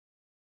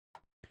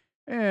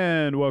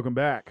And welcome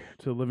back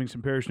to the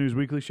Livingston Parish News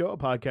Weekly Show, a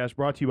podcast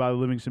brought to you by the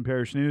Livingston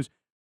Parish News.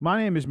 My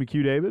name is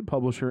McHugh David,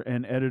 publisher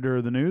and editor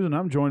of the news, and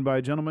I'm joined by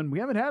a gentleman. We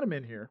haven't had him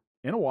in here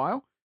in a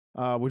while,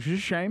 which is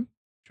a shame.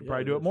 Should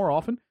probably do it more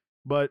often,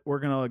 but we're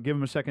going to give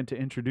him a second to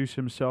introduce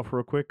himself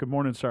real quick. Good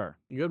morning, sir.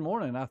 Good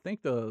morning. I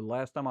think the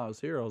last time I was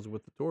here, I was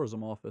with the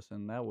tourism office,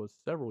 and that was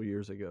several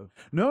years ago.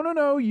 No.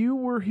 You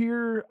were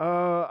here.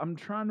 I'm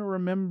trying to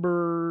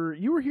remember.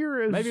 You were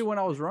here as Maybe when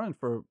I was running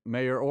for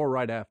mayor or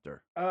right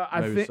after.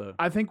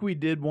 I think we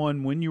did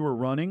one when you were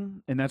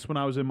running, and that's when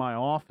I was in my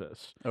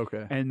office.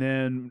 Okay. And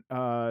then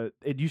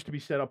it used to be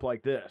set up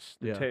like this.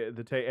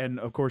 And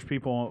of course,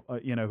 people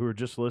who are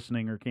just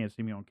listening or can't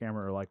see me on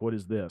camera are like, "What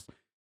is this?"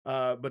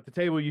 But the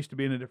table used to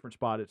be in a different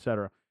spot,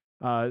 etc.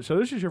 So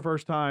this is your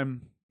first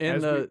time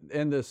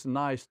in this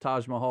nice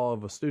Taj Mahal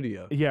of a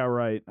studio. Yeah,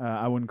 right.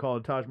 I wouldn't call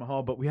it Taj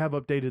Mahal, but we have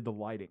updated the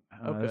lighting.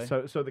 Okay.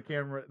 So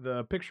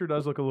the picture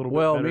does look a little bit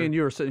Well, better. me and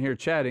you were sitting here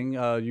chatting.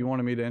 You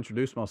wanted me to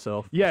introduce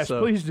myself. Yes,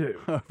 please do.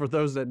 For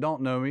those that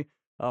don't know me,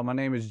 my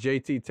name is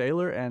JT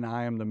Taylor, and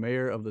I am the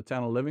mayor of the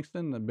town of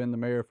Livingston. I've been the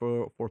mayor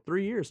for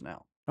 3 years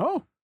now.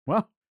 Oh,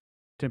 well,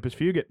 Tempest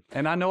Fugit.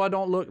 And I know I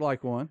don't look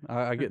like one.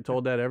 I get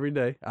told that every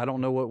day. I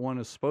don't know what one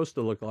is supposed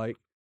to look like,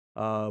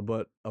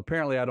 but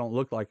apparently I don't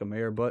look like a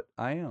mayor, but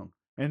I am.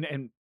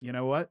 And you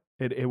know what?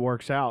 It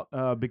works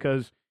out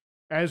because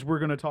as we're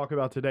going to talk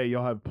about today,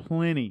 you'll have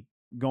plenty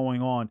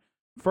going on.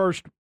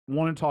 First,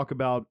 want to talk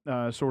about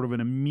sort of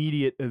an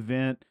immediate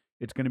event.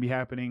 It's going to be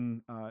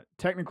happening.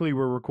 Technically,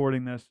 we're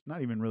recording this.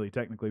 Not even really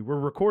technically. We're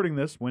recording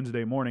this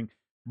Wednesday morning.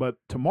 But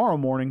tomorrow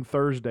morning,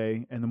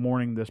 Thursday, in the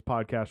morning, this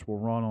podcast will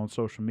run on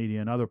social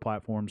media and other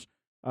platforms.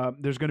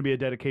 There's going to be a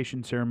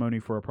dedication ceremony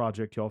for a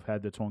project y'all have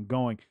had that's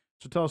ongoing.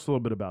 So tell us a little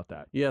bit about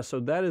that. Yeah, so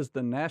that is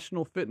the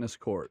National Fitness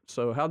Court.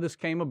 So how this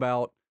came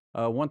about,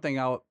 one thing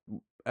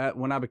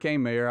when I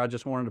became mayor, I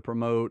just wanted to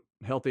promote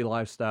healthy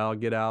lifestyle,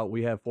 get out.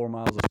 We have 4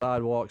 miles of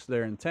sidewalks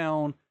there in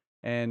town,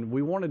 and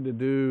we wanted to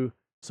do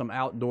some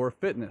outdoor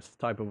fitness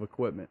type of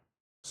equipment.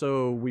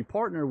 So we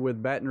partnered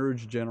with Baton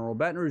Rouge General.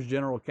 Baton Rouge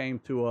General came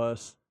to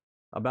us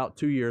about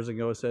 2 years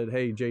ago and said,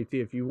 "Hey,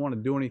 JT, if you want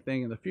to do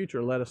anything in the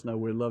future, let us know.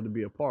 We'd love to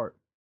be a part."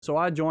 So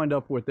I joined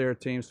up with their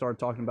team, started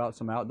talking about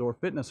some outdoor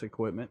fitness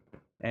equipment,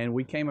 and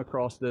we came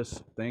across this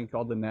thing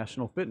called the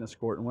National Fitness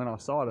Court. And when I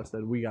saw it, I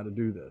said, "We got to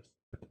do this."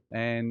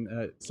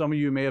 And some of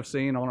you may have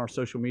seen on our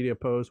social media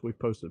posts, we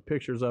posted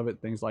pictures of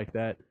it, things like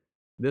that.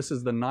 This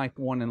is the 9th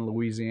one in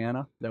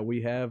Louisiana that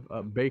we have.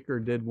 Baker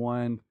did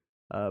one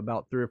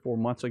about 3 or 4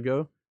 months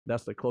ago.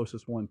 That's the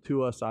closest one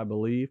to us, I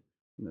believe.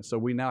 And so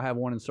we now have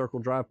one in Circle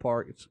Drive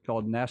Park. It's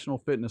called National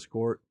Fitness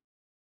Court,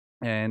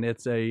 and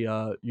it's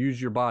a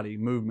use your body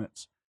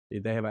movements.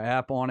 They have an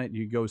app on it.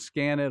 You go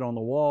scan it on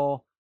the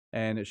wall,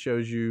 and it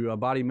shows you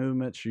body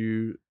movements.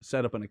 You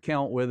set up an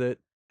account with it,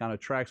 kind of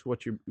tracks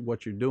what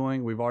you're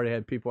doing. We've already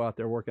had people out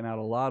there working out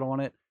a lot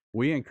on it.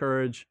 We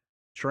encourage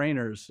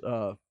trainers,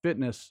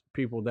 fitness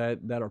people that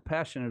are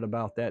passionate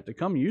about that to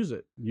come use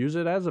it. Use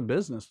it as a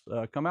business.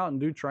 Come out and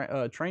do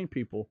train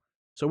people.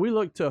 So we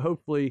look to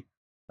hopefully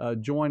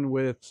join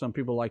with some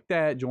people like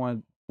that,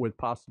 join with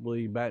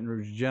possibly Baton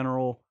Rouge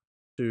General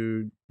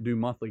to do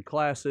monthly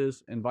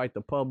classes, invite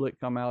the public,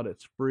 come out,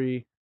 it's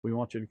free. We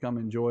want you to come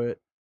enjoy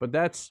it. But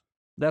that's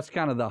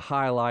kind of the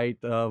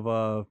highlight of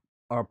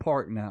our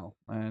park now.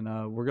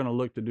 And we're going to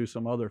look to do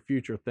some other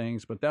future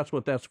things, but that's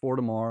what that's for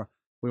tomorrow.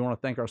 We want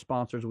to thank our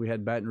sponsors. We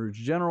had Baton Rouge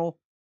General,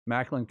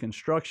 Macklin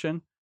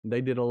Construction.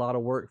 They did a lot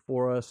of work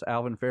for us.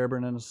 Alvin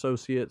Fairburn and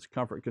Associates,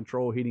 Comfort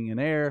Control Heating and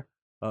Air,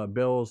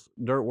 Bell's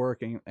Dirt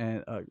Work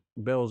and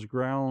Bell's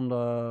Ground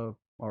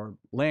or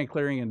Land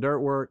Clearing and Dirt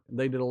Work.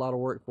 They did a lot of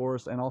work for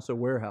us, and also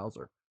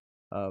Warehouser.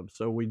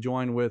 So we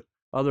joined with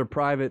other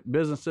private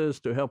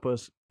businesses to help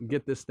us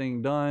get this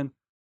thing done.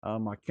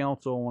 My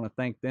council, I want to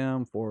thank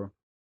them for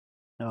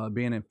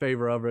being in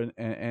favor of it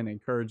and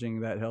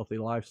encouraging that healthy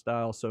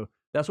lifestyle. So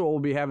that's what we'll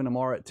be having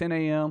tomorrow at 10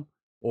 a.m.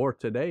 or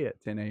today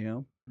at 10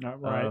 a.m.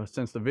 Right.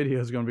 Since the video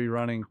is going to be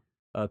running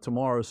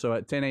tomorrow. So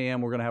at 10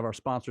 a.m. we're going to have our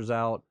sponsors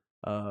out,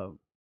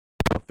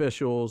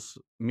 officials,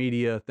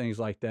 media, things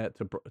like that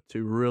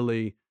to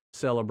really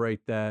celebrate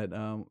that.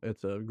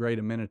 It's a great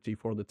amenity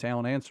for the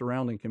town and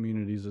surrounding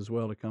communities as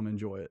well to come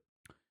enjoy it.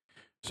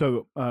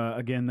 So,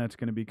 again, that's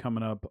going to be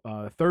coming up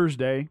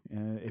Thursday.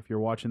 If you're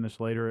watching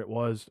this later, it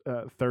was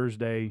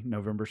Thursday,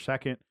 November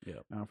 2nd.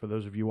 Yep. For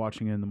those of you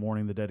watching in the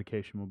morning, the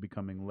dedication will be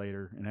coming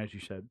later. And as you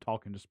said,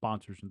 talking to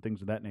sponsors and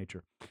things of that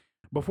nature.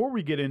 Before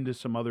we get into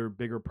some other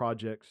bigger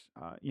projects,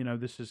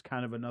 this is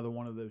kind of another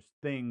one of those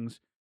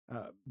things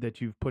that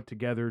you've put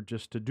together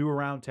just to do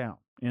around town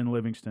in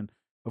Livingston.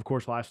 Of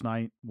course, last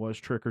night was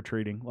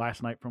trick-or-treating.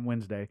 Last night from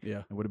Wednesday.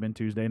 Yeah. It would have been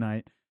Tuesday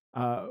night.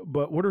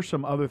 But what are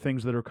some other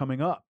things that are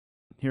coming up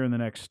here in the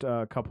next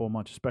couple of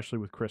months, especially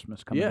with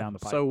Christmas coming down the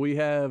pipe? So we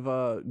have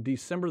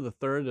December the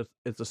 3rd.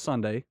 It's a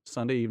Sunday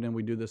evening.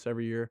 We do this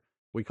every year.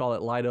 We call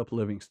it Light Up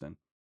Livingston.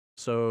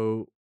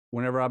 So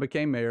whenever I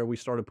became mayor, we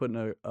started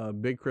putting a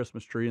big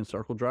Christmas tree in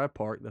Circle Drive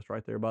Park. That's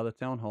right there by the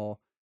town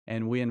hall.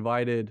 And we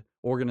invited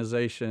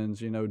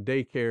organizations,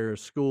 daycares,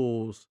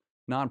 schools,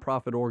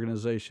 nonprofit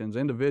organizations,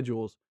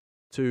 individuals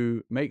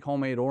to make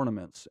homemade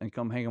ornaments and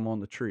come hang them on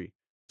the tree.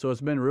 So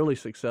it's been really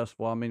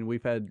successful. I mean,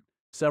 we've had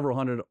several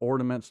hundred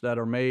ornaments that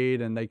are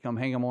made, and they come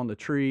hang them on the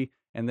tree.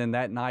 And then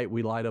that night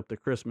we light up the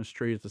Christmas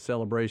tree. It's a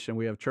celebration.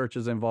 We have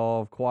churches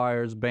involved,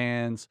 choirs,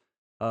 bands,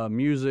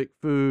 music,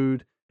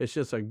 food. It's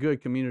just a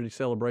good community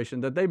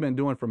celebration that they've been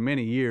doing for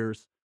many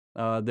years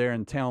there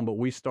in town. But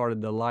we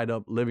started the Light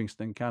Up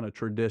Livingston kind of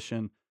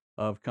tradition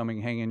of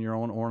coming, hanging your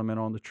own ornament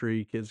on the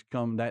tree. Kids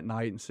come that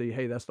night and see,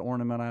 hey, that's the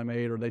ornament I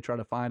made, or they try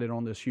to find it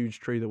on this huge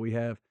tree that we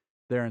have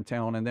there in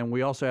town. And then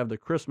we also have the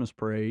Christmas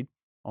parade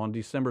on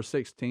December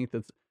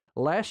 16th.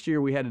 Last year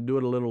we had to do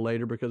it a little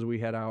later because we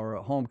had our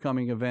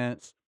homecoming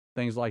events,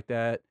 things like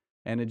that,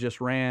 and it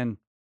just ran.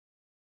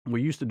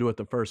 We used to do it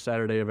the first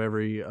Saturday of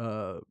every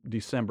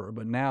December,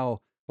 but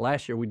now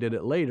last year we did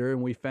it later,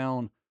 and we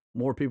found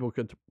more people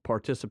could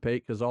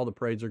participate because all the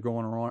parades are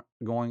going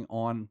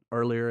on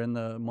earlier in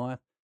the month,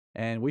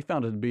 and we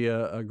found it to be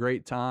a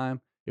great time.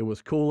 It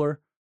was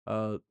cooler.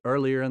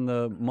 Earlier in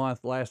the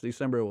month, last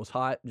December, it was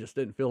hot, just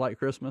didn't feel like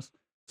Christmas.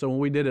 So when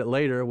we did it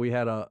later, we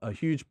had a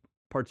huge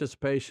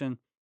participation,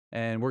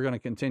 and we're going to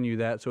continue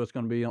that. So it's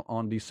going to be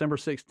on December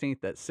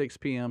 16th at 6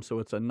 p.m. So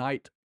it's a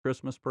night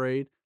Christmas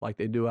parade like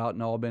they do out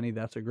in Albany.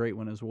 That's a great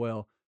one as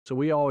well. So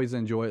we always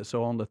enjoy it.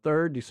 So on the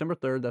 3rd, December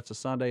 3rd, that's a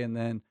Sunday, and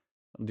then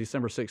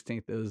December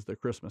 16th is the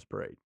Christmas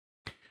parade.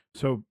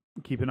 So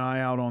keep an eye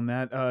out on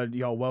that.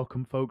 Y'all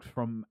welcome folks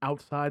from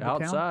outside the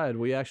town? Outside.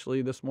 We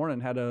actually this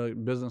morning had a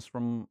business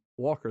from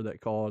Walker that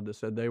called that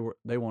said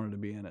they wanted to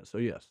be in it. So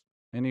yes,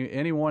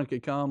 anyone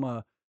could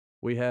come.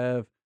 We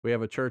have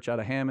a church out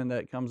of Hammond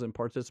that comes and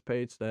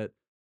participates. That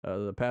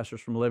the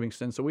pastors from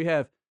Livingston. So we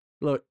have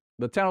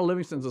the town of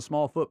Livingston's a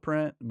small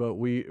footprint, but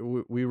we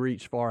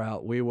reach far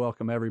out. We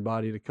welcome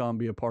everybody to come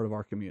be a part of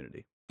our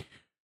community.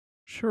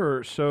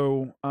 Sure.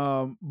 So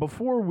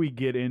before we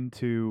get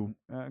into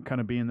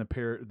kind of being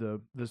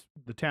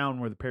the town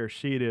where the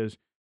parish seat is,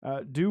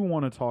 do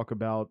want to talk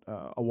about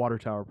a water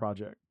tower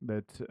project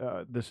that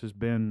this has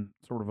been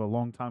sort of a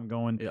long time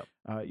going.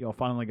 Yep. Y'all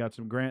finally got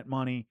some grant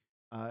money,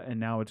 and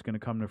now it's going to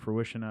come to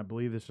fruition. I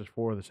believe this is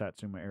for the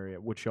Satsuma area,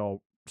 which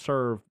y'all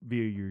serve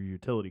via your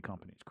utility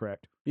companies,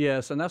 correct?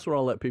 Yes, and that's what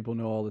I'll let people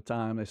know all the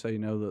time. They say,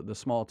 the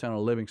small town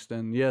of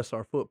Livingston, yes,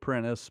 our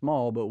footprint is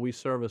small, but we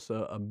service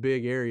a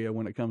big area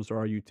when it comes to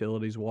our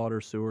utilities, water,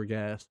 sewer,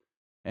 gas.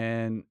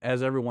 And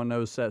as everyone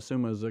knows,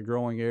 Satsuma is a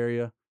growing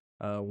area.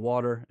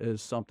 Water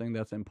is something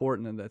that's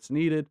important and that's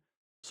needed.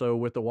 So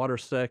with the water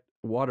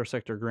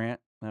sector grant,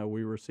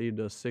 we received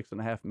a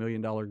 $6.5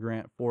 million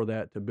grant for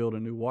that to build a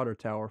new water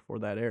tower for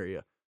that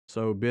area.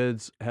 So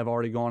bids have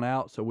already gone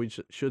out, so we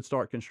should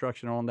start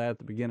construction on that at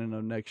the beginning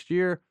of next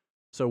year.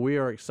 So we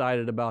are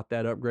excited about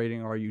that,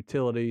 upgrading our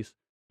utilities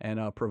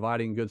and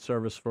providing good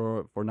service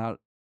for not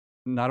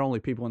only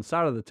people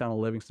inside of the town of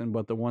Livingston,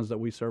 but the ones that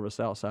we service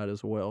outside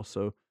as well.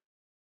 So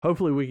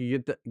hopefully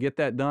we can get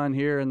that done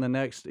here in the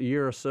next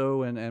year or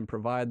so and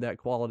provide that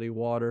quality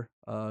water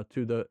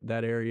to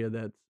that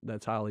area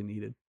that's highly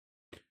needed.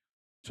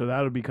 So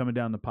that'll be coming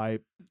down the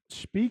pipe.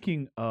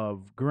 Speaking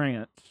of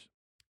grants,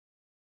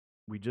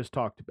 we just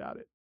talked about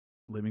it.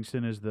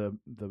 Livingston is the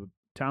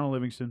town of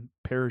Livingston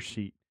parish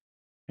seat.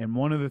 And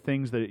one of the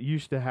things that it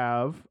used to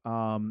have,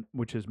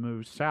 which has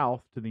moved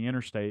south to the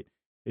interstate,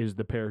 is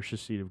the parish's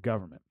seat of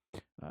government.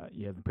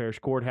 You have the parish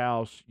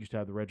courthouse, used to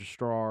have the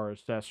registrar,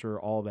 assessor,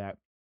 all that.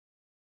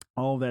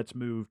 All that's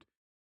moved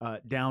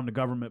down to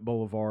Government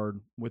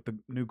Boulevard with the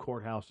new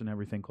courthouse and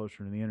everything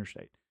closer to the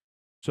interstate.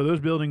 So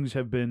those buildings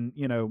have been,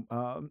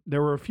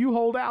 there were a few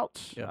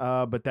holdouts,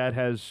 but that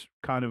has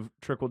kind of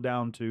trickled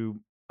down to,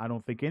 I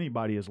don't think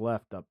anybody is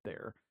left up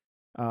there.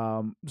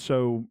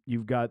 So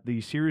you've got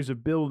the series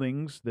of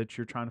buildings that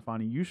you're trying to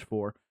find a use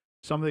for,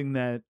 something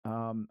that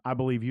I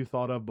believe you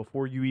thought of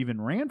before you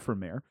even ran for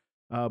mayor,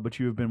 but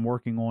you have been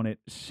working on it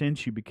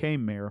since you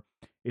became mayor,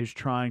 is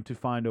trying to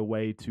find a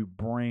way to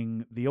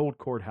bring the old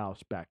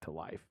courthouse back to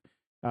life.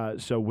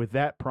 So with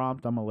that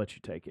prompt, I'm going to let you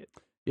take it.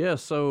 Yeah,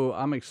 so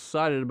I'm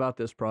excited about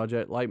this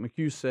project. Like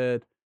McHugh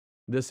said,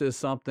 this is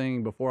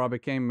something before I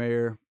became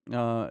mayor.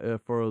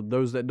 For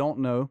those that don't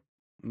know,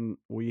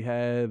 we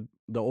had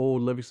the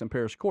old Livingston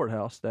Parish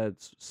Courthouse that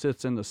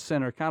sits in the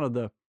center, kind of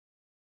the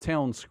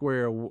town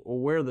square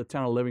where the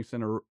town of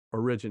Livingston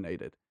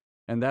originated.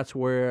 And that's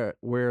where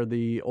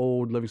the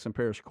old Livingston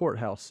Parish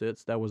Courthouse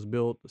sits. That was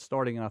built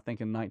starting, I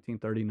think, in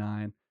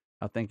 1939.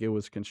 I think it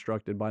was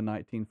constructed by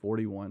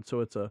 1941. So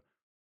it's a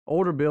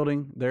older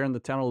building there in the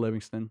town of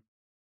Livingston.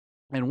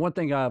 And one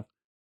thing I've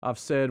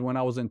said when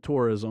I was in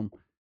tourism,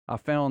 I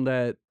found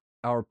that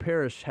our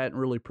parish hadn't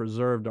really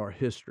preserved our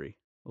history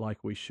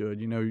like we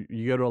should.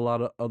 You go to a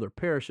lot of other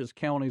parishes,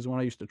 counties, when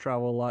I used to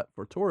travel a lot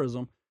for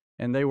tourism,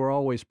 and they were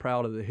always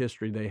proud of the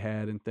history they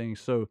had and things.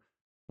 So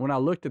when I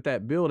looked at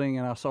that building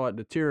and I saw it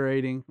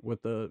deteriorating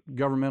with the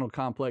governmental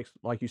complex,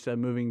 like you said,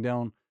 moving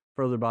down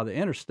further by the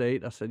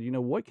interstate, I said,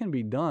 what can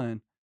be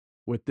done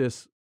with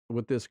this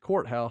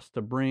courthouse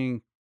to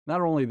bring not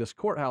only this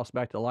courthouse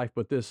back to life,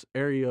 but this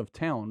area of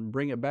town,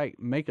 bring it back,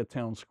 make a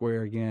town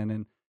square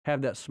again,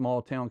 have that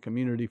small town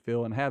community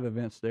feel and have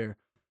events there.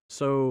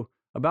 So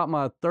about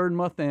my third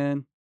month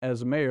in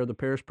as mayor, the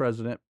parish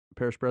president,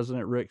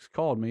 Ricks,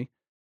 called me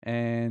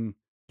and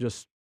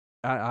just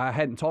I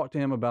hadn't talked to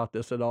him about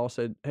this at all.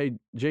 Said, "Hey,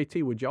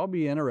 JT, would y'all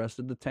be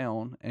interested, the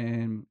town,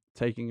 in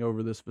taking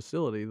over this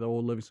facility, the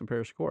old Livingston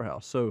Parish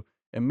Courthouse?" So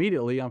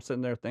immediately, I'm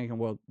sitting there thinking,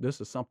 "Well, this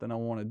is something I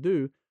want to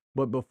do."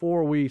 But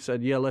before we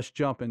said, "Yeah, let's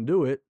jump and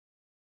do it,"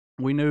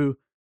 we knew,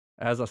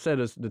 as I said,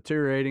 it's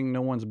deteriorating.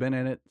 No one's been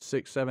in it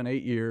 6, 7,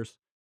 8 years.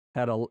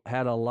 Had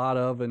a lot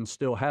of, and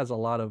still has a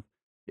lot of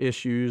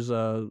issues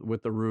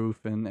with the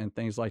roof and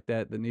things like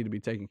that need to be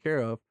taken care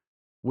of.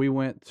 We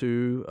went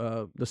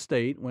to the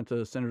state, went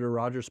to Senator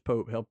Rogers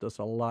Pope, helped us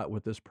a lot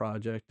with this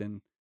project,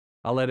 and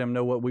I let him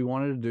know what we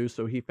wanted to do,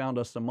 so he found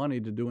us some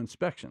money to do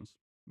inspections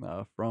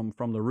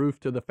from the roof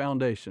to the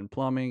foundation,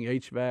 plumbing,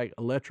 HVAC,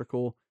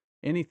 electrical,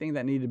 anything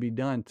that needed to be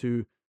done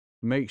to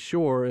make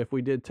sure if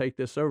we did take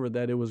this over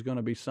that it was going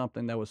to be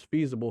something that was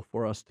feasible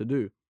for us to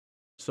do.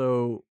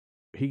 So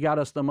he got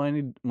us the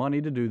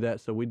money to do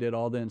that, so we did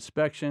all the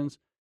inspections,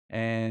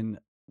 and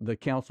the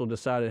council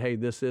decided, hey,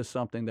 this is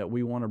something that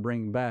we want to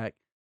bring back.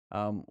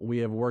 We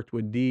have worked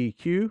with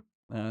DEQ,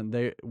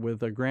 and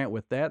with a grant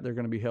with that, they're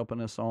going to be helping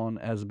us on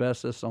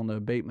asbestos, on the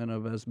abatement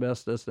of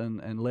asbestos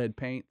and lead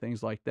paint,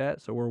 things like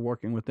that. So we're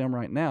working with them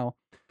right now.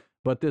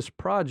 But this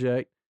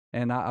project,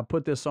 and I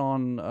put this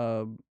on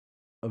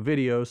some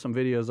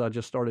videos I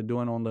just started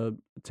doing on the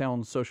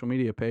town's social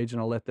media page,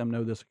 and I let them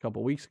know this a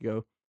couple weeks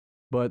ago.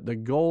 But the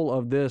goal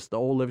of this, the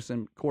old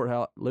Livingston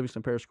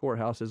Parish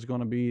Courthouse, is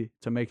going to be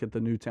to make it the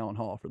new town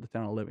hall for the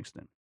town of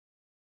Livingston.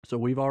 So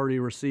we've already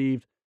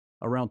received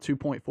around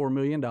 $2.4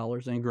 million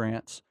in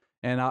grants.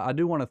 And I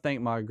do want to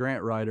thank my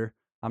grant writer.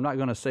 I'm not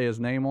going to say his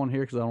name on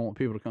here because I don't want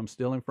people to come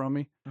stealing from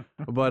me.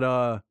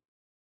 But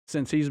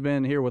since he's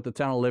been here with the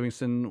town of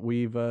Livingston,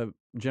 we've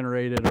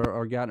generated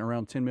or gotten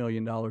around $10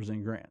 million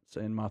in grants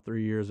in my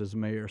 3 years as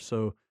mayor.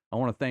 So I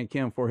want to thank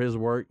him for his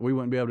work. We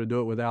wouldn't be able to do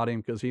it without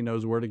him because he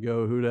knows where to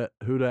go, who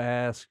to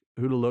ask,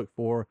 who to look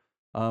for.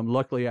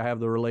 Luckily, I have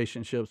the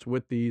relationships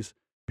with these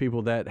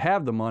people that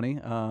have the money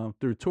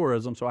through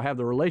tourism. So I have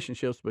the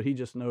relationships, but he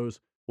just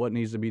knows what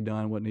needs to be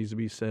done, what needs to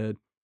be said.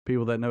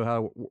 People that know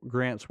how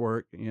grants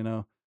work,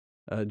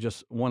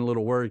 just one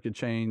little word could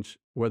change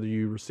whether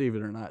you receive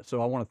it or not.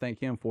 So I want to thank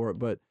him for it.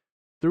 But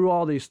through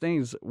all these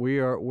things,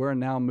 we're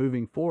now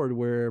moving forward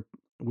where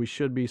we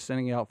should be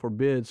sending out for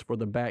bids for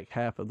the back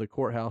half of the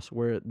courthouse,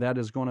 where that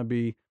is going to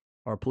be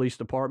our police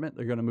department.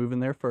 They're going to move in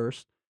there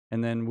first.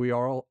 And then we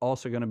are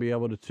also going to be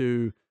able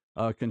to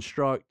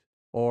construct,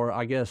 or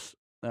I guess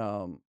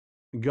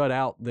gut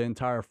out the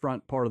entire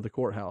front part of the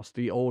courthouse,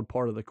 the old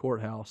part of the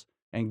courthouse,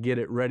 and get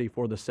it ready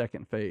for the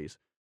second phase.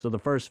 So the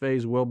first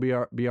phase will be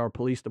our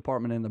police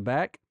department in the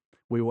back.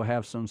 We will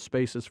have some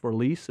spaces for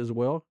lease as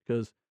well,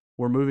 because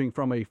we're moving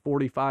from a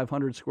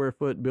 4,500 square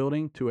foot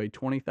building to a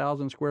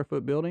 20,000 square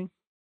foot building.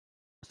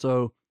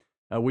 So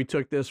we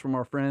took this from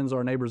our friends,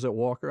 our neighbors at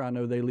Walker. I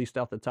know they leased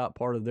out the top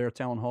part of their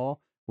town hall.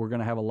 We're going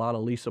to have a lot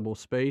of leasable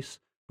space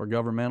for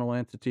governmental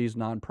entities,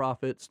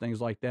 nonprofits, things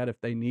like that.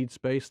 If they need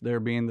space, there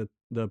being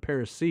the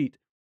parish seat,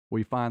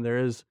 we find there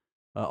is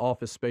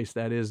office space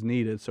that is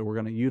needed. So we're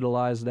going to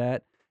utilize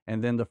that.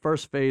 And then the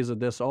first phase of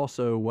this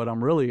also, what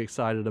I'm really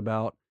excited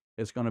about,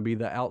 is going to be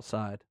the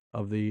outside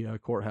of the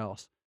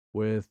courthouse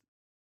with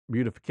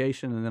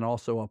beautification, and then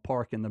also a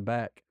park in the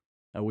back.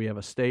 We have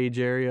a stage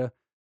area.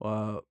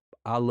 I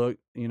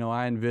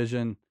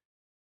envision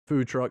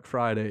food truck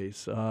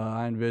Fridays.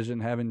 I envision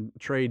having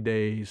trade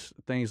days,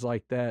 things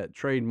like that,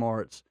 trade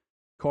marts,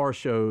 car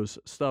shows,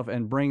 stuff,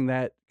 and bring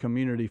that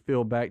community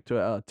feel back to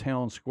a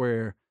town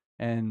square.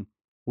 And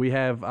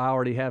I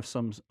already have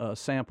some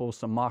samples,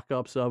 some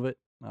mock-ups of it.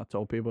 I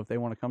told people if they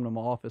want to come to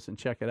my office and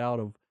check it out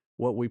of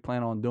what we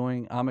plan on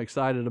doing, I'm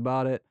excited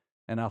about it.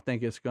 And I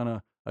think it's going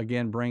to,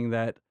 again, bring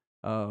that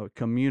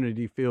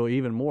community feel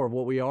even more of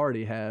what we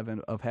already have,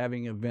 and of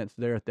having events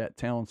there at that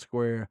town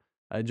square.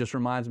 It just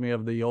reminds me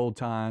of the old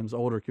times,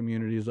 older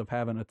communities, of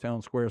having a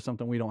town square,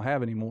 something we don't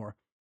have anymore.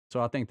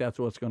 So I think that's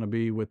what's going to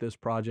be with this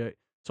project.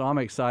 So I'm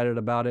excited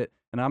about it,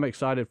 and I'm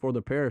excited for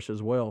the parish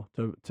as well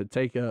to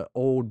take a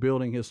old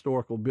building,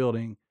 historical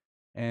building,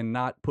 and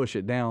not push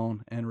it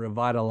down and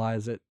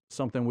revitalize it,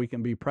 something we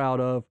can be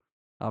proud of.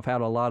 I've had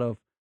a lot of,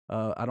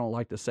 I don't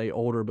like to say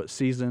older, but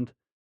seasoned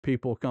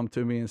people come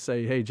to me and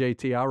say, hey,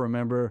 JT, I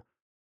remember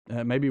I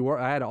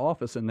had an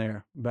office in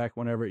there back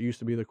whenever it used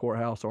to be the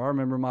courthouse. Or I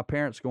remember my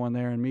parents going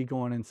there and me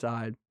going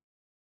inside.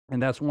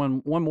 And that's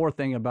one more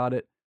thing about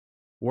it.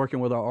 Working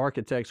with our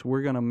architects,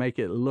 we're going to make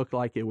it look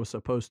like it was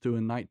supposed to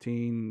in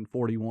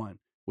 1941.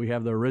 We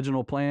have the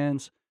original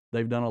plans.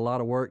 They've done a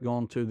lot of work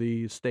going to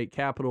the state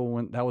capitol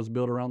when that was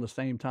built around the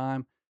same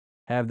time.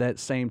 Have that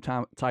same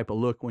type of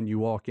look when you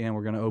walk in.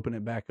 We're going to open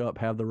it back up,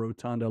 have the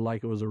rotunda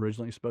like it was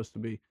originally supposed to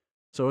be.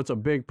 So it's a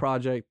big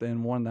project,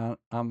 and one that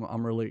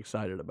I'm really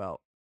excited about.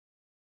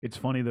 It's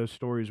funny, those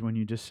stories, when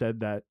you just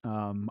said that.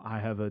 I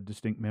have a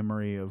distinct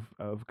memory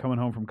of coming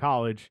home from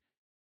college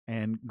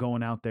and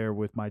going out there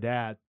with my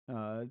dad,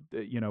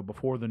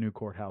 before the new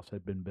courthouse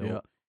had been built. Yeah.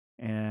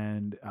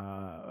 and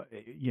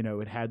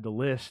it had the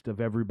list of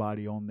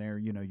everybody on there,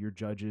 your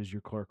judges,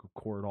 your clerk of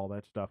court, all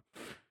that stuff.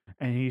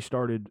 And he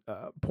started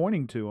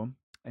pointing to them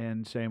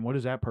and saying, "What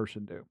does that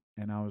person do?"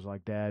 And I was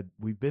like, "Dad,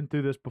 we've been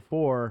through this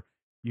before.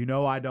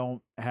 I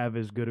don't have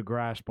as good a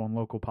grasp on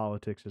local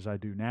politics as I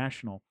do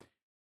national."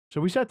 So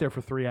we sat there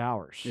for 3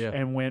 hours Yeah.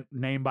 and went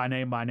name by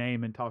name by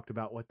name and talked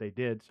about what they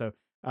did. So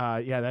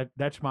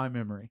that's my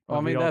memory. Well, I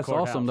of the mean, old that's awesome,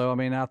 courthouse. though. I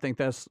mean, I think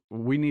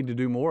we need to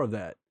do more of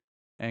that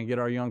and get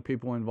our young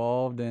people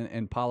involved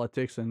in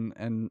politics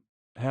and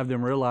have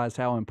them realize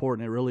how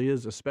important it really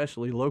is,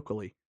 especially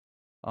locally,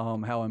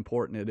 how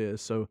important it is.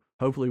 So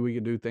hopefully we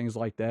can do things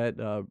like that,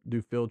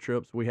 do field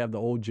trips. We have the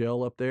old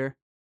jail up there.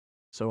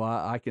 So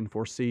I can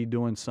foresee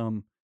doing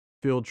some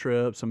field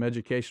trips, some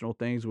educational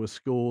things with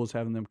schools,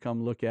 having them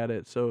come look at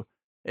it. So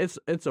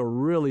it's a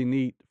really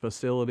neat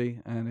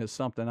facility, and it's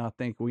something I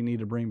think we need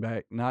to bring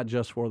back, not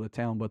just for the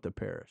town, but the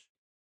parish.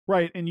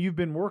 Right, and you've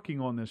been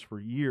working on this for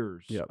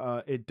years. Yep.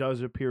 It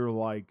does appear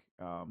like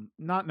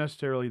not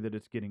necessarily that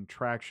it's getting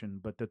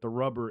traction, but that the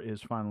rubber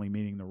is finally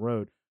meeting the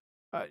road.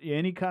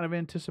 Any kind of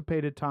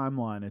anticipated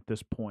timeline at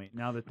this point,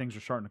 now that things are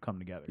starting to come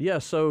together? Yeah,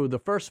 so the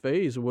first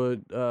phase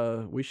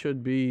we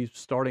should be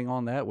starting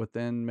on that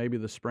within maybe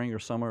the spring or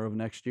summer of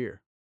next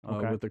year.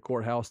 Okay. With the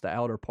courthouse, the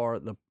outer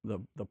part,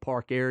 the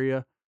park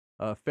area.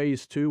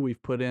 Phase 2,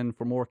 we've put in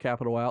for more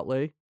capital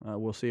outlay.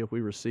 We'll see if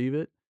we receive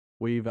it.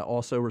 We've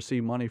also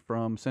received money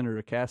from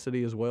Senator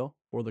Cassidy as well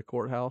for the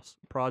courthouse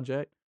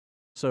project.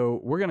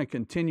 So we're going to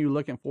continue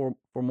looking for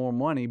more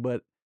money,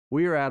 but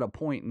we are at a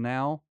point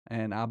now,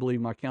 and I believe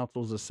my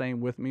council is the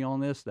same with me on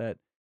this, that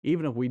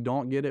even if we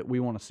don't get it, we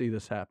want to see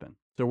this happen.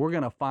 So we're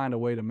going to find a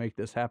way to make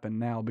this happen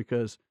now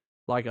because,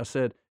 like I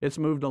said, it's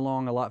moved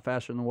along a lot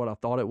faster than what I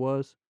thought it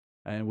was,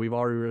 and we've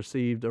already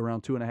received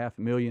around $2.5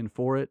 million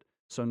for it.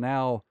 So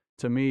now,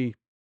 to me,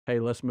 hey,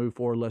 let's move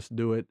forward, let's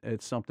do it.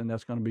 It's something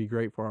that's going to be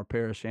great for our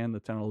parish and the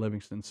town of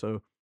Livingston.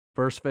 So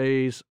first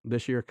phase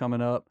this year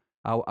coming up,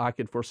 I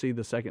could foresee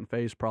the second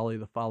phase probably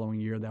the following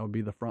year. That would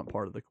be the front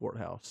part of the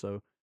courthouse.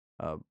 So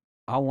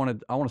I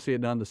want to see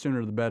it done. The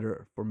sooner the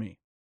better for me.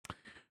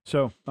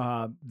 So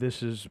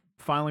this is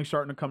finally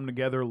starting to come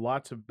together.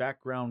 Lots of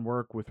background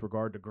work with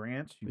regard to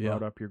grants. You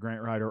brought up your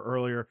grant writer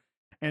earlier.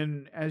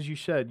 And as you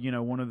said,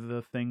 one of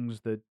the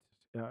things that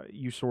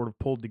you sort of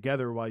pulled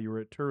together while you were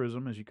at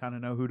tourism is you kind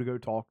of know who to go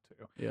talk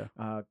to.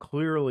 Yeah.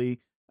 Clearly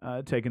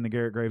taking the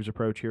Garrett Graves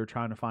approach here,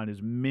 trying to find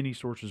as many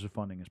sources of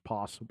funding as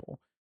possible.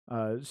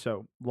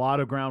 So a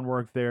lot of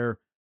groundwork there.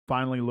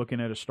 Finally looking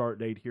at a start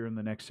date here in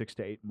the next 6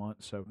 to 8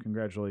 months. So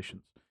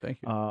congratulations.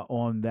 Thank you.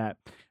 On that.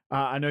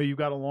 I know you've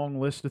got a long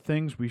list of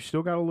things. We've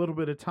still got a little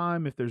bit of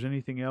time. If there's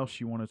anything else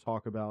you want to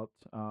talk about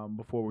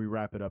before we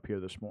wrap it up here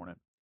this morning.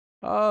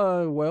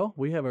 Well,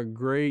 we have a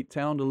great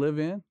town to live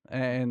in,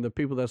 and the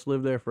people that's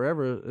lived there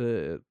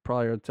forever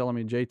probably are telling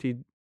me,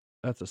 JT,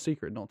 that's a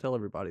secret. Don't tell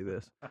everybody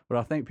this. But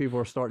I think people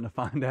are starting to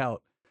find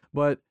out.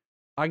 But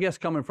I guess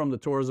coming from the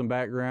tourism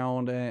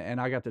background,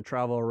 and I got to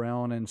travel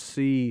around and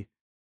see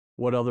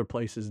what other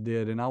places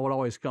did. And I would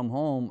always come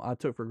home. I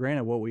took for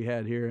granted what we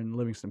had here in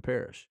Livingston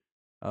Parish.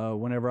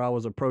 Whenever I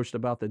was approached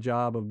about the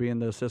job of being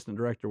the assistant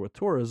director with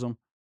tourism,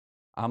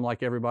 I'm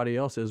like everybody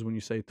else is when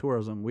you say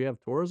tourism. We have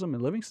tourism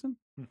in Livingston?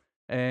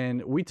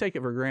 And we take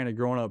it for granted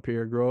growing up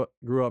here,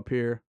 grew up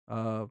here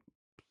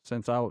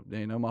since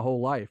my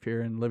whole life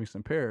here in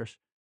Livingston Parish.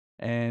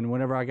 And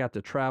whenever I got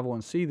to travel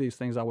and see these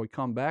things, I would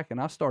come back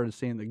and I started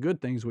seeing the good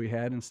things we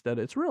had instead.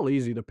 It's real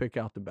easy to pick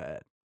out the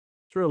bad.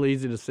 It's real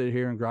easy to sit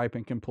here and gripe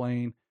and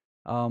complain.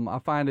 I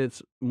find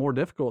it's more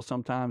difficult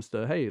sometimes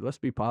to, hey, let's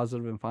be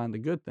positive and find the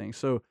good things.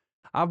 So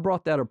I've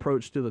brought that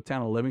approach to the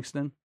town of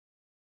Livingston.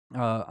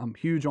 I'm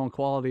huge on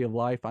quality of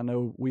life. I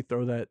know we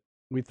throw that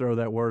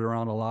word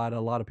around a lot. A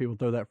lot of people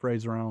throw that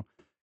phrase around,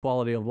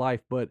 quality of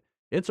life, but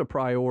it's a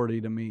priority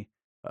to me.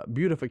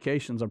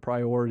 Beautification's a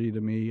priority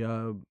to me.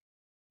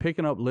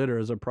 Picking up litter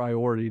is a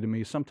priority to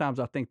me. Sometimes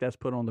I think that's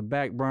put on the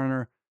back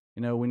burner.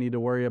 We need to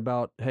worry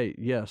about, hey,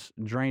 yes,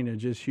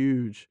 drainage is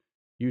huge.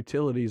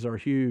 Utilities are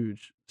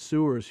huge.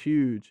 Sewer's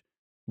huge.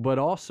 But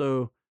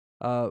also,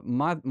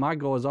 my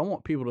goal is I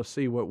want people to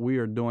see what we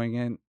are doing.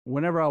 And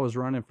whenever I was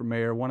running for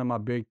mayor, one of my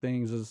big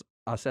things is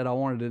I said I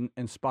wanted to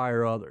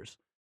inspire others.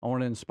 I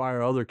want to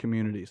inspire other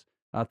communities.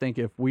 I think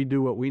if we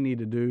do what we need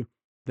to do,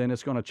 then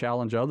it's going to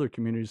challenge other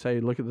communities. Hey,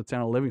 look at the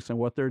town of Livingston,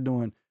 what they're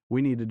doing.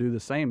 We need to do the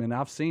same. And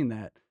I've seen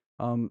that.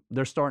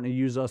 They're starting to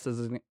use us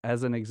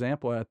as an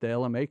example at the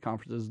LMA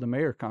conferences, the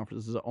mayor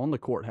conferences on the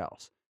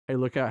courthouse. Hey,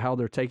 look at how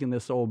they're taking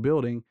this old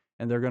building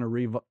and they're going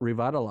to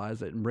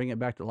revitalize it and bring it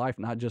back to life,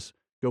 not just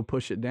go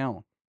push it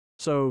down.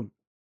 So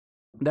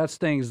that's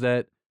things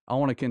that I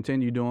want to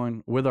continue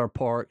doing with our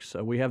parks.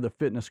 We have the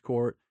fitness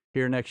court.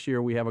 Here next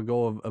year, we have a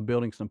goal of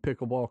building some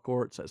pickleball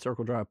courts at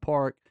Circle Drive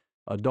Park,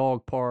 a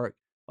dog park,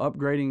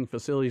 upgrading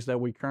facilities that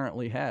we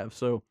currently have.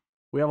 So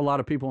we have a lot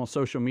of people on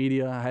social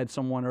media. I had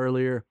someone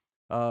earlier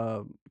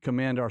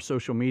commend our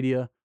social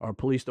media, our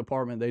police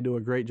department. They do a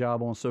great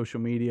job on social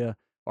media.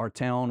 Our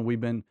town,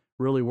 we've been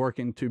really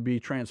working to be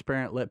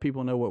transparent, let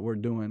people know what we're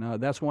doing.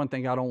 That's one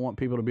thing I don't want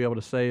people to be able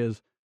to say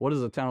is, what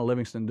is the town of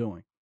Livingston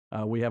doing?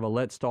 We have a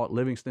Let's Talk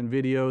Livingston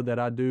video that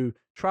I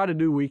try to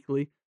do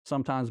weekly,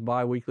 sometimes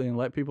bi-weekly, and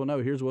let people know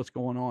here's what's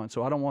going on.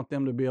 So I don't want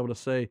them to be able to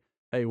say,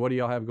 hey, what do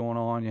y'all have going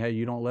on? Hey,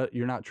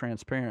 you're not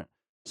transparent.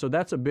 So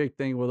that's a big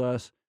thing with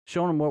us,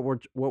 showing them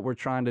what we're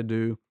trying to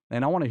do.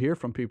 And I want to hear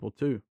from people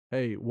too.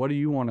 Hey, what do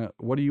you want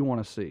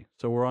to see?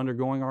 So we're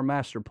undergoing our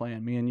master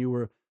plan. Me and you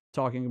were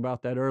talking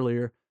about that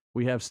earlier.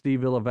 We have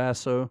Steve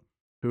Villavasso,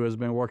 who has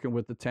been working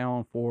with the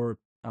town for,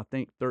 I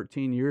think,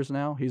 13 years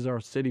now. He's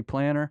our city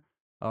planner,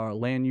 our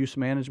land use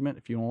management.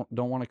 If you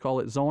don't want to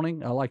call it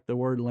zoning, I like the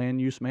word land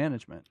use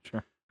management.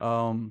 Sure.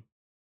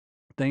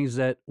 Things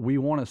that we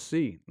want to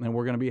see. And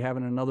we're going to be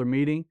having another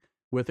meeting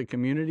with the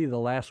community. The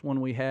last one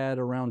we had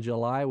around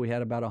July, we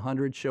had about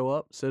 100 show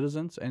up,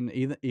 citizens, and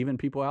even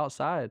people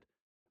outside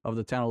of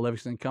the town of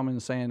Livingston coming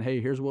and saying,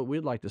 hey, here's what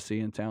we'd like to see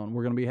in town.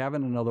 We're going to be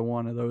having another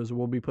one of those.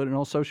 We'll be putting it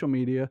on social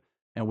media,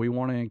 and we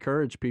want to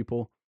encourage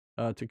people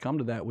to come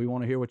to that. We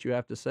want to hear what you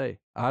have to say.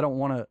 I don't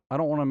want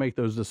to make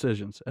those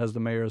decisions as the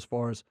mayor, as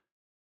far as,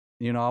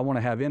 I want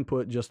to have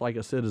input just like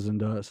a citizen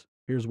does.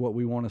 Here's what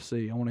we want to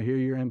see. I want to hear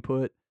your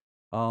input.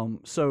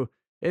 So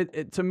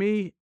it to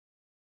me,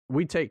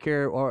 we take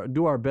care or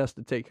do our best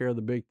to take care of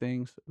the big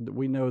things.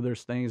 We know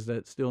there's things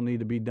that still need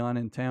to be done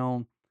in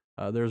town.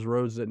 There's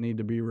roads that need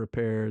to be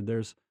repaired.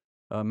 There's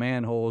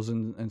manholes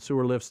and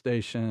sewer lift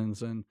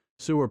stations and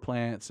sewer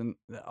plants and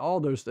all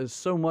those. There's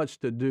so much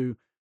to do,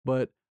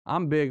 but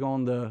I'm big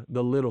on the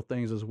little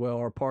things as well.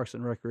 Our parks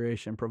and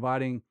recreation,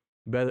 providing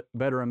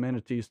better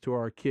amenities to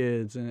our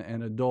kids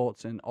and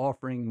adults, and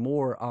offering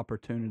more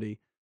opportunity,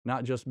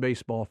 not just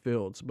baseball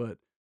fields, but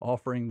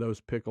offering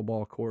those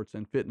pickleball courts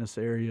and fitness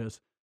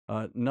areas.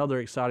 Another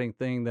exciting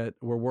thing that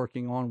we're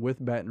working on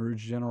with Baton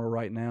Rouge General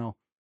right now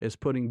is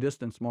putting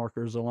distance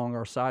markers along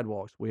our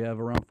sidewalks. We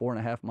have around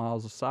 4.5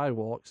 miles of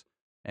sidewalks,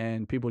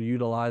 and people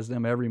utilize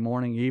them every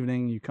morning,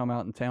 evening. You come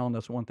out in town,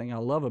 that's one thing I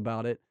love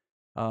about it.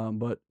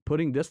 But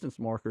putting distance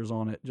markers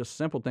on it, just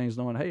simple things,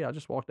 knowing, hey, I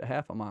just walked a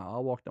half a mile, I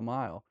walked a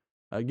mile.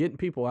 Getting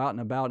people out and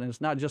about, and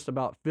it's not just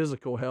about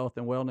physical health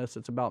and wellness,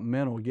 it's about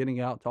mental, getting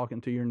out,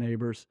 talking to your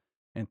neighbors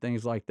and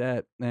things like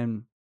that.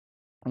 And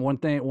one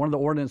of the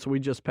ordinances we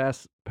just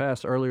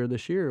passed earlier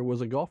this year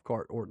was a golf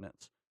cart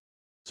ordinance.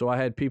 So I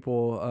had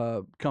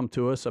people come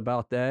to us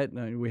about that.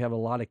 We have a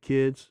lot of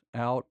kids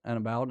out and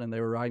about, and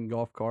they were riding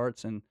golf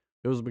carts, and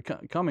it was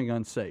becoming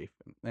unsafe.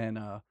 And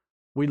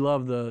we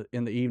love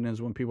in the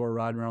evenings when people are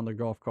riding around their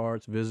golf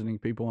carts, visiting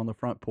people on the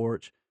front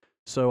porch.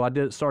 So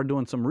I started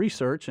doing some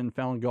research and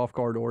found golf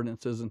cart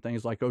ordinances and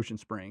things like Ocean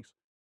Springs.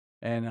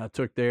 And I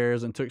took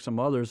theirs and took some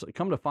others.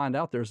 Come to find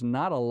out, there's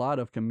not a lot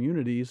of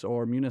communities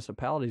or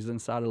municipalities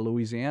inside of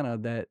Louisiana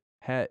that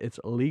it's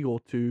legal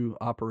to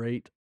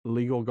operate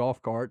legal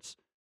golf carts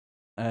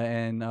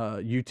and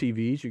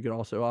UTVs. You could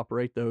also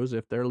operate those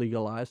if they're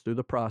legalized through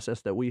the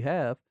process that we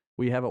have.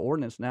 We have an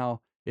ordinance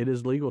now. It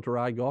is legal to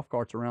ride golf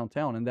carts around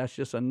town, and that's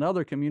just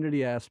another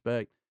community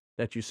aspect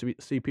that you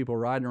see people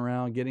riding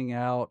around, getting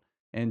out,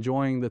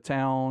 enjoying the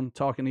town,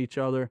 talking to each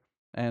other,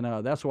 and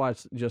that's why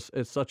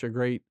it's such a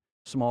great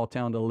small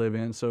town to live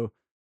in. So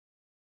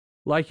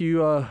like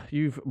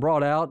you've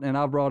brought out and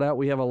I've brought out,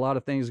 we have a lot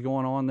of things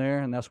going on there,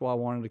 and that's why I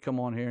wanted to come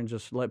on here and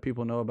just let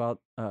people know about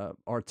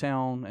our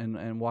town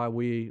and why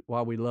we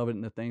love it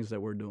and the things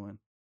that we're doing.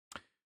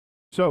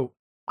 So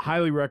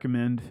highly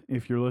recommend,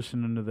 if you're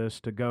listening to this,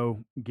 to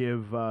go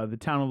give the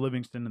town of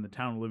Livingston and the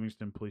town of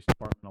Livingston Police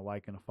Department a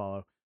like and a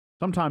follow.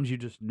 Sometimes you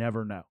just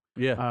never know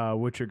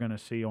what you're going to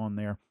see on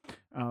there.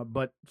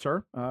 But,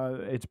 sir,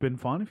 it's been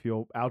fun. If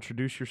you'll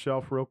introduce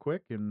yourself real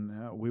quick,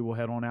 and we will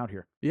head on out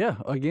here. Yeah,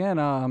 again,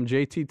 I'm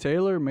JT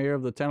Taylor, Mayor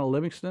of the town of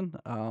Livingston.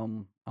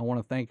 I want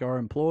to thank our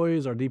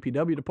employees, our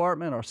DPW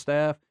department, our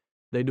staff.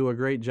 They do a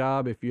great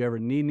job. If you ever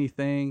need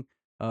anything,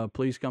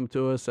 please come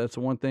to us. That's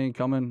one thing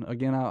coming.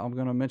 Again, I'm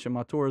going to mention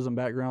my tourism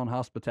background,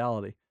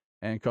 hospitality,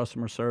 and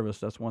customer service.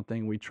 That's one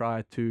thing we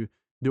try to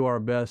do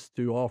our best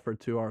to offer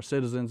to our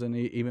citizens and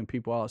even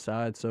people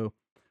outside. So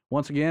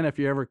once again, if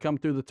you ever come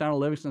through the town of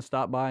Livingston,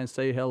 stop by and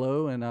say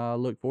hello, and I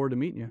look forward to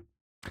meeting you.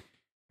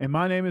 And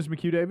my name is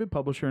McHugh David,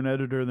 publisher and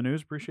editor of the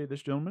news. Appreciate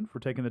this gentleman for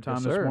taking the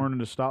time this morning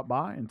to stop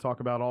by and talk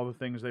about all the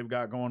things they've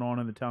got going on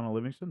in the town of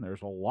Livingston.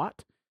 There's a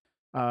lot.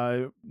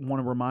 I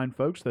want to remind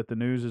folks that the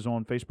news is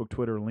on Facebook,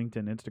 Twitter,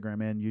 LinkedIn,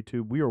 Instagram, and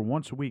YouTube. We are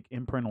once a week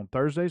in print on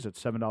Thursdays at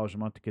 $7 a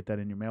month to get that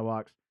in your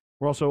mailbox.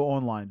 We're also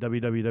online,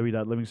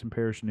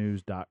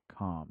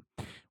 www.livingstonparishnews.com.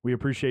 We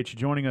appreciate you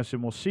joining us,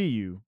 and we'll see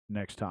you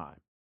next time.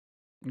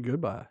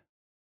 Goodbye.